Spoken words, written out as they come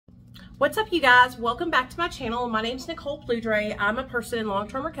What's up, you guys? Welcome back to my channel. My name's Nicole Pludre. I'm a person in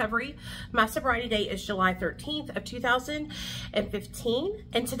long-term recovery. My sobriety date is July 13th of 2015.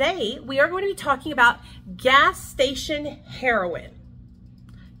 And today we are going to be talking about gas station heroin.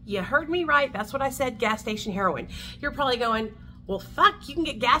 You heard me right. That's what I said, gas station heroin. You're probably going, well, fuck, you can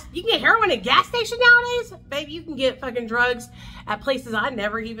get heroin at gas station nowadays? Baby, you can get fucking drugs at places I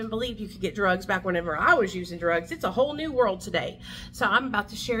never even believed you could get drugs back whenever I was using drugs. It's a whole new world today. So I'm about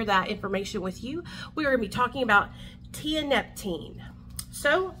to share that information with you. We are going to be talking about tianeptine.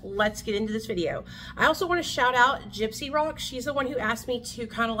 So let's get into this video. I also want to shout out Gypsy Rock. She's the one who asked me to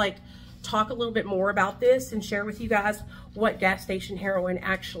kind of like talk a little bit more about this and share with you guys what gas station heroin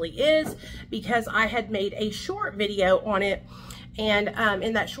actually is, because I had made a short video on it. And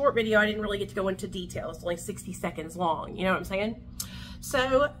in that short video, I didn't really get to go into details. It's only 60 seconds long. You know what I'm saying?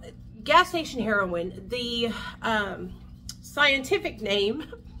 So gas station heroin, the scientific name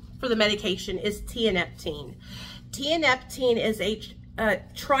for the medication is tianeptine. Tianeptine is a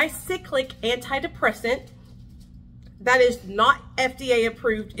tricyclic antidepressant that is not FDA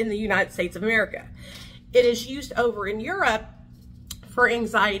approved in the United States of America. It is used over in Europe for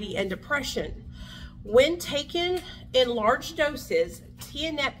anxiety and depression. When taken in large doses,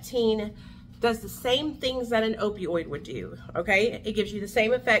 tianeptine does the same things that an opioid would do, okay? It gives you the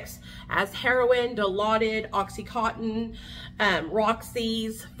same effects as heroin, Dilaudid, Oxycontin,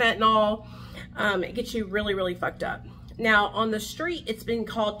 Roxy's, fentanyl. It gets you really, really fucked up. Now, on the street, it's been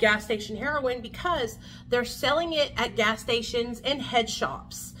called gas station heroin because they're selling it at gas stations and head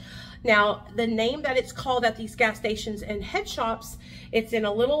shops. Now, the name that it's called at these gas stations and head shops, it's in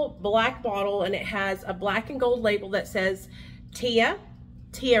a little black bottle, and it has a black and gold label that says Tia,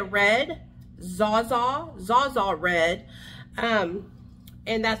 Tia Red, Zaza Red, and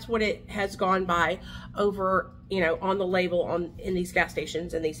that's what it has gone by over, you know, on the label in these gas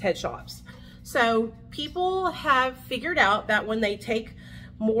stations and these head shops. So people have figured out that when they take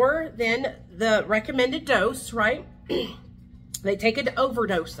more than the recommended dose, right? They take an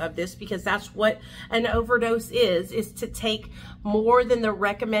overdose of this, because that's what an overdose is to take more than the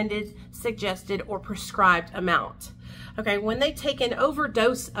recommended, suggested, or prescribed amount. Okay, when they take an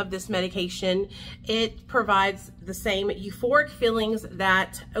overdose of this medication, it provides the same euphoric feelings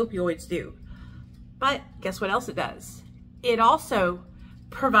that opioids do. But guess what else it does? It also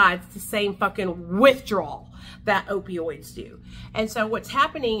provides the same fucking withdrawal that opioids do. And so what's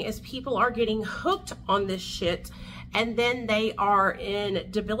happening is people are getting hooked on this shit, and then they are in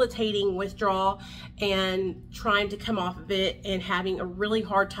debilitating withdrawal and trying to come off of it and having a really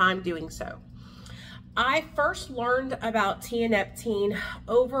hard time doing so. I first learned about tianeptine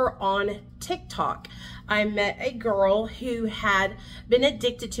over on TikTok. I met a girl who had been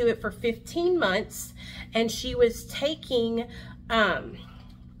addicted to it for 15 months, and she was taking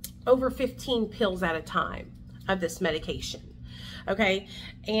over 15 pills at a time of this medication. Okay,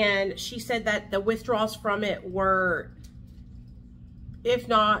 and she said that the withdrawals from it were, if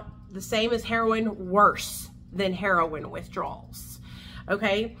not the same as heroin, worse than heroin withdrawals.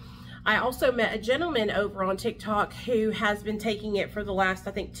 Okay, I also met a gentleman over on TikTok who has been taking it for the last,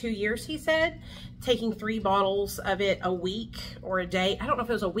 I think, 2 years, he said, taking 3 bottles of it a week or a day. I don't know if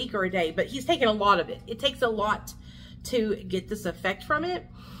it was a week or a day, but he's taking a lot of it. It takes a lot to get this effect from it.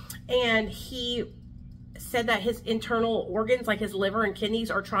 And he said that his internal organs, like his liver and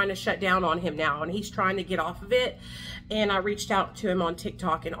kidneys, are trying to shut down on him now, and he's trying to get off of it. And I reached out to him on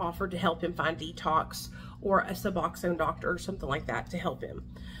TikTok and offered to help him find detox or a Suboxone doctor or something like that to help him.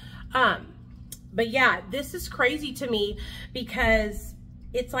 But yeah, this is crazy to me, because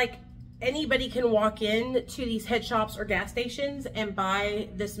it's like anybody can walk in to these head shops or gas stations and buy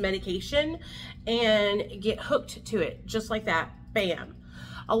this medication and get hooked to it just like that. Bam.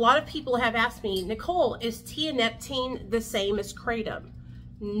 A lot of people have asked me, Nicole, is tianeptine the same as kratom?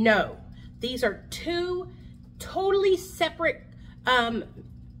 No. These are two totally separate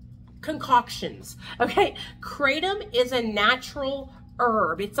concoctions, okay? Kratom is a natural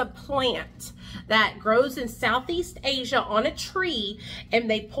herb. It's a plant that grows in Southeast Asia on a tree, and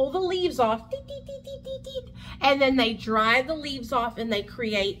they pull the leaves off, and then they dry the leaves off, and they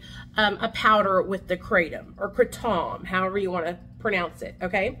create a powder with the kratom, or kratom, however you want to pronounce it,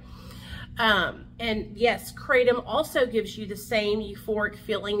 okay? And yes, kratom also gives you the same euphoric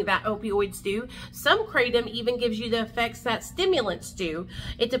feeling that opioids do. Some kratom even gives you the effects that stimulants do.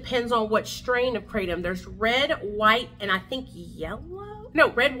 It depends on what strain of kratom. There's red, white, and I think yellow?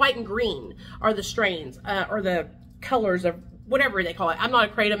 No, red, white, and green are the strains, or the colors of whatever they call it. I'm not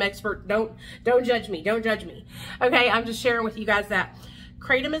a kratom expert. Don't judge me. Don't judge me. Okay, I'm just sharing with you guys that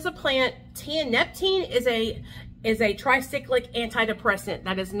kratom is a plant. Tianeptine is a is a tricyclic antidepressant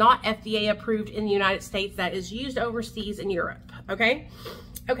that is not FDA approved in the United States, that is used overseas in Europe, okay?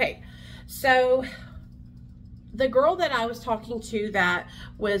 Okay, so the girl that I was talking to that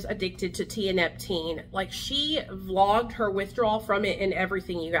was addicted to tianeptine, like, she vlogged her withdrawal from it and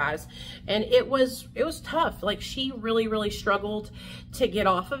everything, you guys. And it was tough. Like, she really struggled to get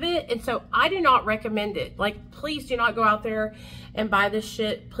off of it. And so I do not recommend it. Like, please do not go out there and buy this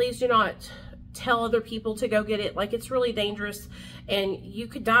shit. Please do not tell other people to go get it. Like, it's really dangerous and you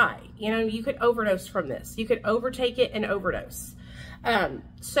could die. You know, you could overdose from this. You could overtake it and overdose.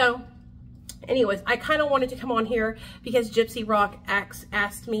 So anyways, I kind of wanted to come on here because Gypsy Rock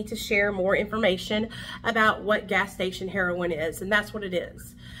asked me to share more information about what gas station heroin is, and that's what it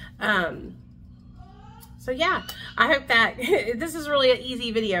is. So yeah, I hope that this is really an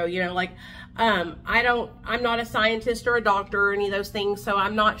easy video, you know, like, I'm not a scientist or a doctor or any of those things, so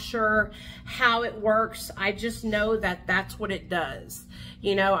I'm not sure how it works. I just know that that's what it does.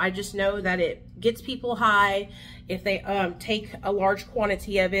 You know, I just know that it gets people high if they take a large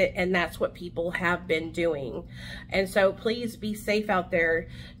quantity of it, and that's what people have been doing. And so please be safe out there.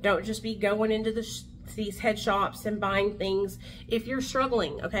 Don't just be going into these head shops and buying things if you're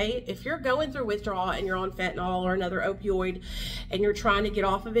struggling, okay? If you're going through withdrawal and you're on fentanyl or another opioid and you're trying to get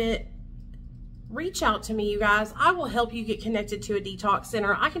off of it, reach out to me, you guys. I will help you get connected to a detox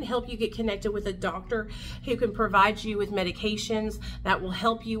center. I can help you get connected with a doctor who can provide you with medications that will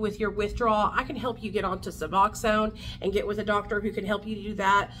help you with your withdrawal. I can help you get onto Suboxone and get with a doctor who can help you do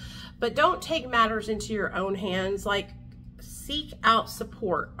that. But don't take matters into your own hands. Like, seek out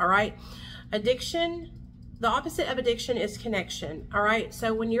support, all right? Addiction, the opposite of addiction is connection, all right?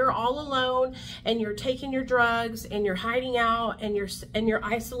 So when you're all alone and you're taking your drugs and you're hiding out and you're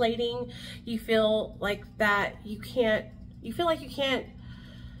isolating, you feel like that you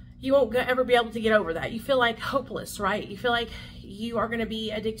won't ever be able to get over that. You feel like hopeless, right? You feel like you are going to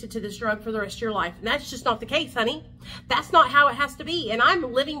be addicted to this drug for the rest of your life. And that's just not the case, honey. That's not how it has to be. And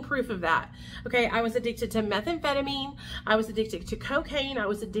I'm living proof of that. Okay, I was addicted to methamphetamine. I was addicted to cocaine. I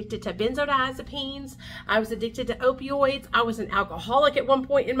was addicted to benzodiazepines. I was addicted to opioids. I was an alcoholic at one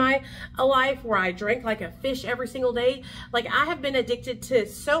point in my life where I drank like a fish every single day. Like, I have been addicted to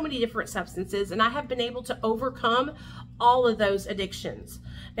so many different substances, and I have been able to overcome all of those addictions.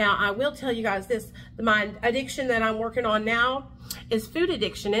 Now, I will tell you guys this, my addiction that I'm working on now is food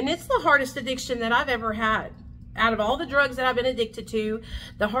addiction, and it's the hardest addiction that I've ever had. Out of all the drugs that I've been addicted to,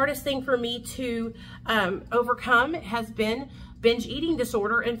 the hardest thing for me to overcome has been binge eating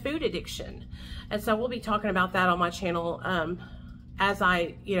disorder and food addiction. And so we'll be talking about that on my channel as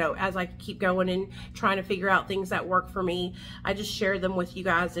I keep going and trying to figure out things that work for me. I just share them with you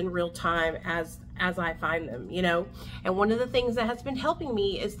guys in real time as I find them, you know. And one of the things that has been helping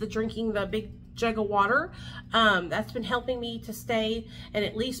me is drinking the big jug of water. That's been helping me to stay and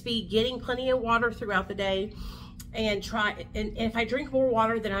at least be getting plenty of water throughout the day. And if I drink more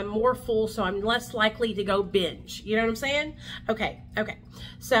water, then I'm more full, so I'm less likely to go binge. You know what I'm saying? Okay.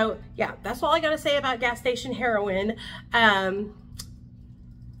 So yeah, that's all I gotta say about gas station heroin.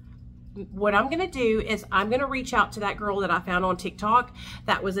 What I'm going to do is I'm going to reach out to that girl that I found on TikTok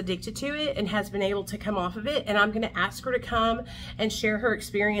that was addicted to it and has been able to come off of it. And I'm going to ask her to come and share her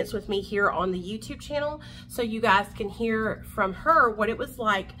experience with me here on the YouTube channel, so you guys can hear from her what it was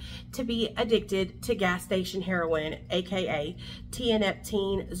like to be addicted to gas station heroin, aka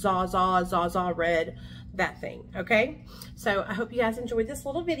tianeptine, Zaza Red, that thing. Okay, so I hope you guys enjoyed this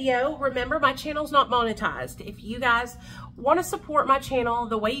little video. Remember, my channel's not monetized. If you guys want to support my channel,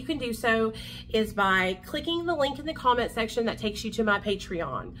 the way you can do so is by clicking the link in the comment section that takes you to my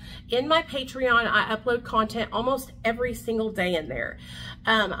Patreon. In my Patreon, I upload content almost every single day in there.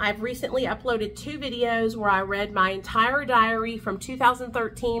 I've recently uploaded 2 videos where I read my entire diary from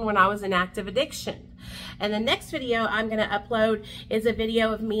 2013 when I was in active addiction. And the next video I'm going to upload is a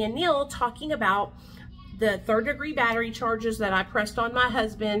video of me and Neil talking about the 3rd-degree battery charges that I pressed on my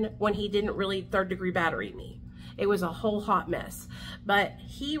husband when he didn't really 3rd-degree battery me. It was a whole hot mess, but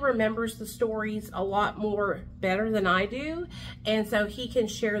he remembers the stories a lot more better than I do, and so he can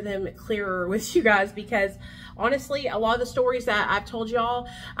share them clearer with you guys, because honestly, a lot of the stories that I've told y'all,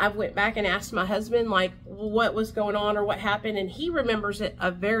 I've went back and asked my husband, like, what was going on or what happened, and he remembers it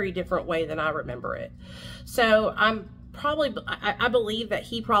a very different way than I remember it. So I believe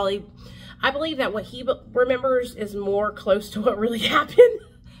that what he remembers is more close to what really happened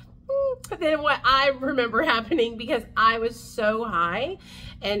than what I remember happening, because I was so high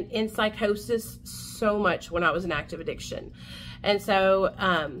and in psychosis so much when I was in active addiction. And so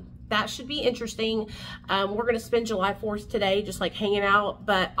that should be interesting. We're going to spend July 4th today just like hanging out,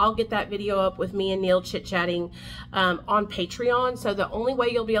 but I'll get that video up with me and Neil chit-chatting on Patreon. So the only way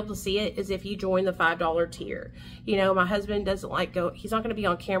you'll be able to see it is if you join the $5 tier. You know, my husband doesn't like he's not going to be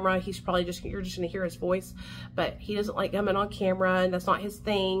on camera. He's probably you're just going to hear his voice, but he doesn't like coming on camera, and that's not his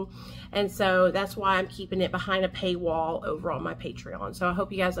thing. And so that's why I'm keeping it behind a paywall over on my Patreon. So I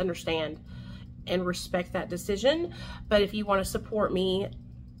hope you guys understand and respect that decision. But if you want to support me,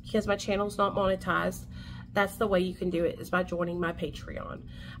 because my channel's not monetized, that's the way you can do it, is by joining my Patreon.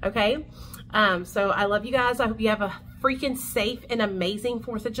 Okay, so I love you guys. I hope you have a freaking safe and amazing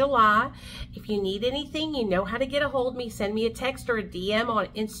 4th of July. If you need anything, you know how to get a hold of me. Send me a text or a DM on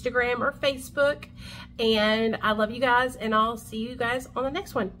Instagram or Facebook. And I love you guys, and I'll see you guys on the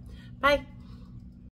next one. Bye.